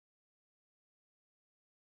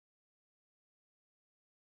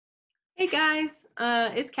Hey guys,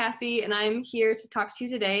 it's Cassie, and I'm here to talk to you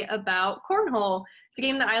today about Cornhole. It's a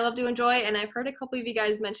game that I love to enjoy, and I've heard a couple of you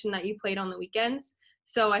guys mention that you played on the weekends,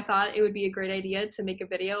 so I thought it would be a great idea to make a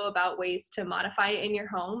video about ways to modify it in your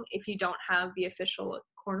home if you don't have the official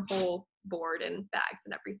Cornhole board and bags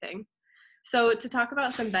and everything. So to talk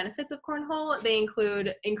about some benefits of Cornhole, they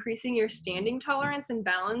include increasing your standing tolerance and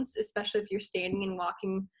balance, especially if you're standing and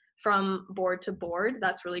walking from board to board.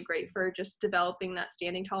 That's really great for just developing that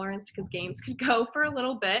standing tolerance because games could go for a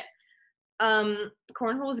little bit.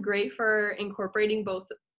 Cornhole is great for incorporating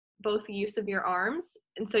both use of your arms,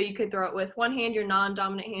 and so you could throw it with one hand, your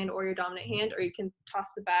non-dominant hand, or your dominant hand, or you can toss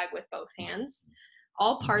the bag with both hands.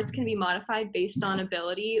 All parts can be modified based on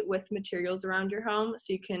ability with materials around your home,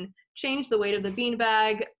 so you can change the weight of the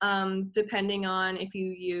beanbag depending on if you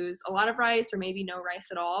use a lot of rice or maybe no rice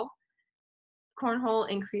at all. Cornhole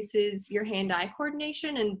increases your hand-eye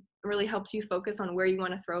coordination and really helps you focus on where you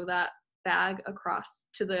want to throw that bag across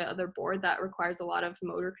to the other board. That requires a lot of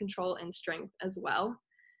motor control and strength as well.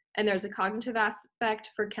 And there's a cognitive aspect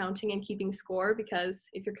for counting and keeping score, because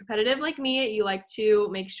if you're competitive like me, you like to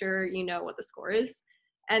make sure you know what the score is.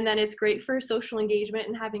 And then it's great for social engagement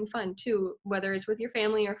and having fun too, whether it's with your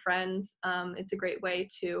family or friends. It's a great way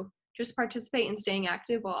to just participate in staying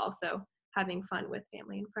active while also having fun with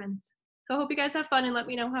family and friends. So I hope you guys have fun and let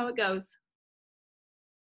me know how it goes.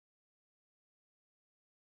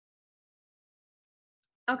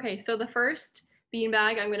 Okay, so the first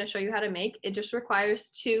beanbag I'm going to show you how to make, it just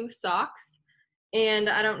requires 2 socks. And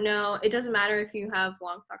I don't know, it doesn't matter if you have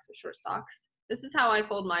long socks or short socks. This is how I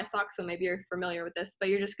fold my socks, so maybe you're familiar with this, but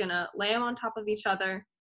you're just going to lay them on top of each other,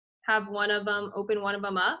 have one of them, open one of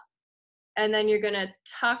them up, and then you're going to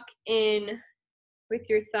tuck in with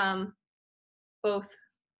your thumb both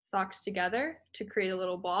socks together to create a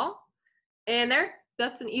little ball. And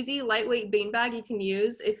that's an easy lightweight beanbag you can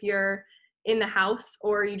use if you're in the house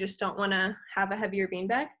or you just don't want to have a heavier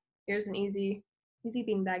beanbag. Here's an easy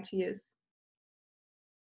beanbag to use.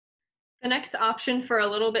 The next option for a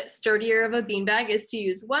little bit sturdier of a beanbag is to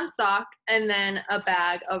use 1 sock and then a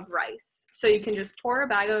bag of rice. So you can just pour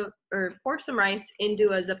some rice into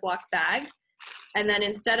a Ziploc bag, and then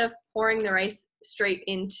instead of pouring the rice straight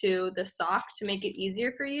into the sock to make it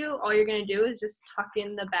easier for you, all you're going to do is just tuck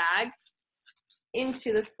in the bag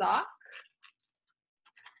into the sock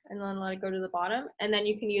and then let it go to the bottom. And then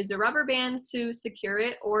you can use a rubber band to secure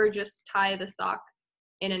it or just tie the sock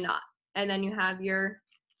in a knot. And then you have your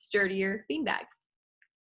sturdier beanbag.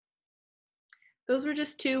 Those were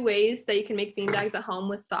just 2 ways that you can make beanbags at home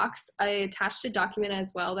with socks. I attached a document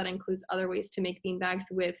as well that includes other ways to make beanbags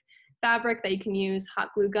with fabric that you can use hot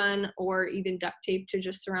glue gun or even duct tape to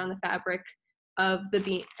just surround the fabric of the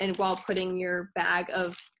bean, and while putting your bag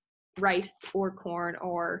of rice or corn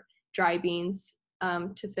or dry beans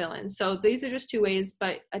to fill in. So these are just 2 ways,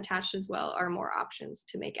 but attached as well are more options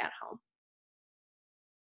to make at home.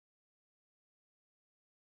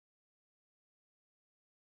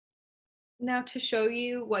 Now to show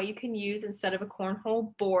you what you can use instead of a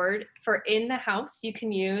cornhole board, for in the house, you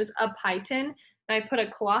can use a pie tin. And I put a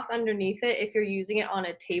cloth underneath it if you're using it on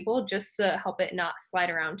a table just to help it not slide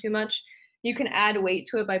around too much. You can add weight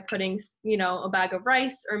to it by putting, a bag of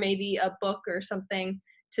rice or maybe a book or something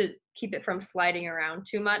to keep it from sliding around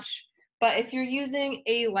too much. But if you're using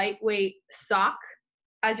a lightweight sock,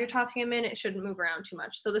 as you're tossing them in, it shouldn't move around too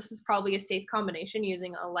much. So this is probably a safe combination,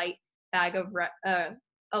 using a light bag of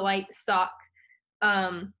a light sock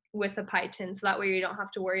with a pie tin, so that way you don't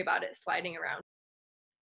have to worry about it sliding around.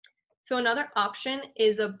 So another option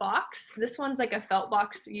is a box. This one's like a felt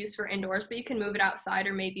box used for indoors, but you can move it outside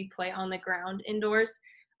or maybe play on the ground indoors.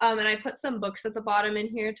 And I put some books at the bottom in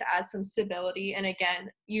here to add some stability. And again,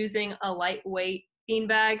 using a lightweight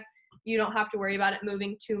beanbag, you don't have to worry about it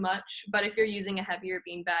moving too much. But if you're using a heavier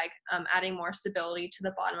beanbag, adding more stability to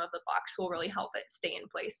the bottom of the box will really help it stay in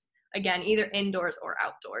place. Again, either indoors or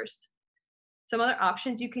outdoors. Some other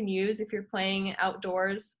options you can use if you're playing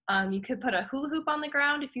outdoors, you could put a hula hoop on the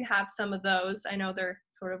ground if you have some of those. I know they're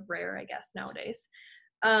sort of rare, I guess, nowadays.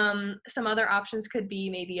 Some other options could be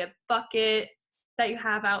maybe a bucket that you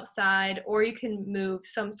have outside, or you can move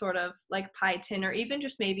some sort of like pie tin, or even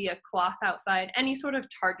just maybe a cloth outside, any sort of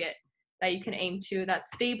target that you can aim to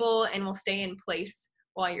that's stable and will stay in place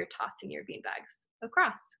while you're tossing your beanbags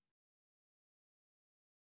across.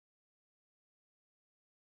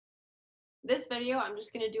 This video, I'm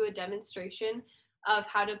just going to do a demonstration of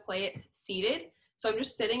how to play it seated. So I'm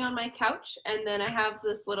just sitting on my couch, and then I have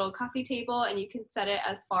this little coffee table, and you can set it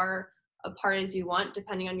as far apart as you want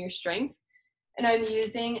depending on your strength. And I'm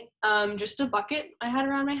using just a bucket I had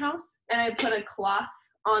around my house, and I put a cloth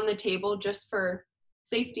on the table just for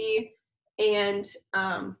safety. and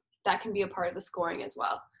that can be a part of the scoring as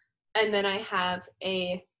well. And then I have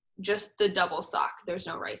just the double sock. There's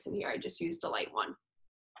no rice in here. I just used a light one.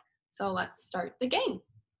 So let's start the game.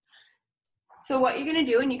 So what you're gonna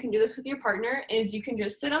do, and you can do this with your partner, is you can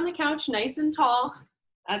just sit on the couch nice and tall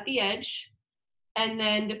at the edge, and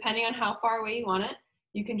then depending on how far away you want it,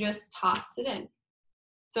 you can just toss it in.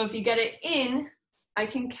 So if you get it in, I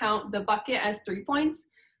can count the bucket as 3 points,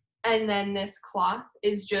 and then this cloth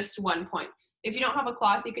is just 1 point. If you don't have a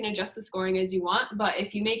cloth, you can adjust the scoring as you want, but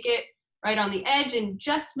if you make it right on the edge and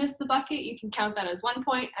just miss the bucket, you can count that as 1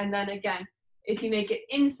 point, and then again, if you make it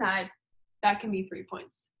inside, that can be 3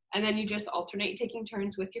 points. And then you just alternate taking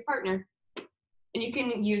turns with your partner. And you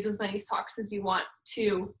can use as many socks as you want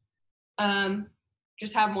to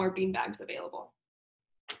just have more bean bags available.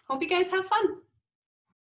 Hope you guys have fun.